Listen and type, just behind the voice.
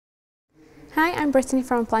Hi, I'm Brittany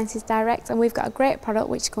from Appliances Direct, and we've got a great product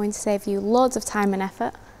which is going to save you loads of time and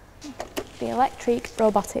effort. The ElectrIQ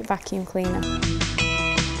Robotic Vacuum Cleaner.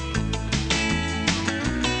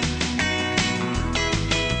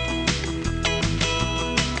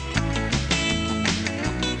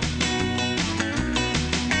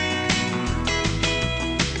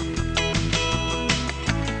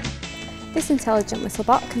 This intelligent little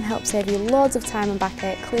bot can help save you loads of time and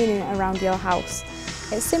backache cleaning around your house.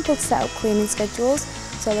 It's simple to set up cleaning schedules,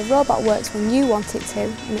 so the robot works when you want it to,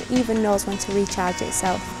 and it even knows when to recharge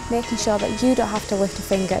itself, making sure that you don't have to lift a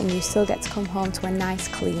finger and you still get to come home to a nice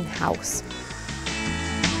clean house.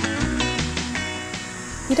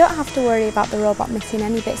 You don't have to worry about the robot missing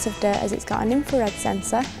any bits of dirt, as it's got an infrared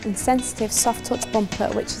sensor and sensitive soft touch bumper,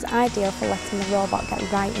 which is ideal for letting the robot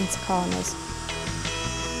get right into corners.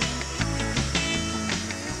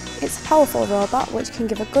 It's a powerful robot which can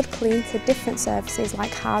give a good clean to different surfaces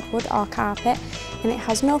like hardwood or carpet, and it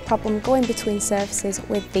has no problem going between surfaces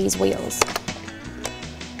with these wheels.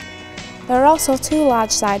 There are also two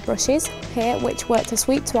large side brushes here which work to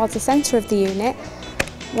sweep towards the centre of the unit,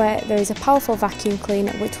 where there is a powerful vacuum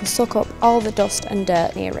cleaner which will suck up all the dust and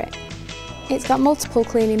dirt near it. It's got multiple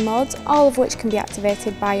cleaning modes, all of which can be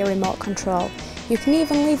activated by a remote control. You can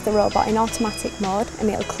even leave the robot in automatic mode and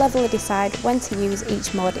it'll cleverly decide when to use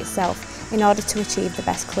each mode itself in order to achieve the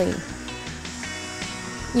best clean.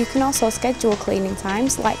 You can also schedule cleaning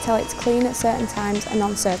times, like tell it to clean at certain times and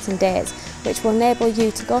on certain days, which will enable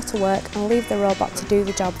you to go to work and leave the robot to do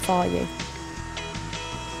the job for you.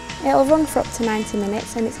 It'll run for up to 90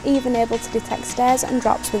 minutes, and it's even able to detect stairs and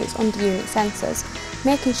drops with its under-unit sensors,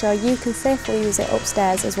 making sure you can safely use it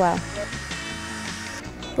upstairs as well.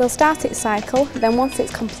 We'll start its cycle, then once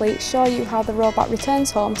it's complete, show you how the robot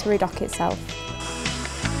returns home to redock itself.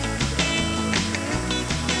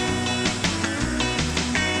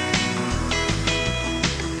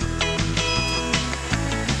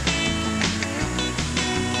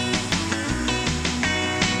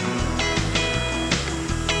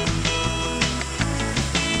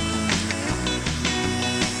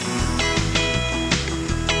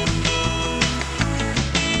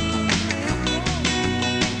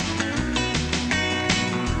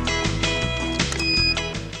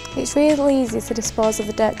 It's really easy to dispose of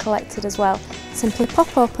the dirt collected as well. Simply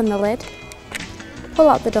pop open the lid, pull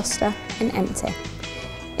out the duster and empty.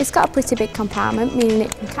 It's got a pretty big compartment, meaning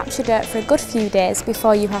it can capture dirt for a good few days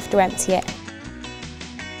before you have to empty it.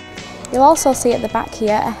 You'll also see at the back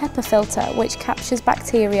here a HEPA filter which captures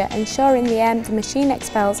bacteria, ensuring the air the machine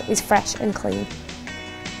expels is fresh and clean.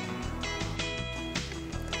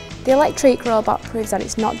 The ElectrIQ robot proves that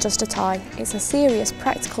it's not just a toy, it's a serious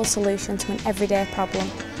practical solution to an everyday problem.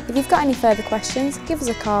 If you've got any further questions, give us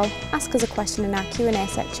a call, ask us a question in our Q&A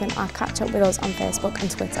section, or catch up with us on Facebook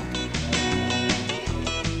and Twitter.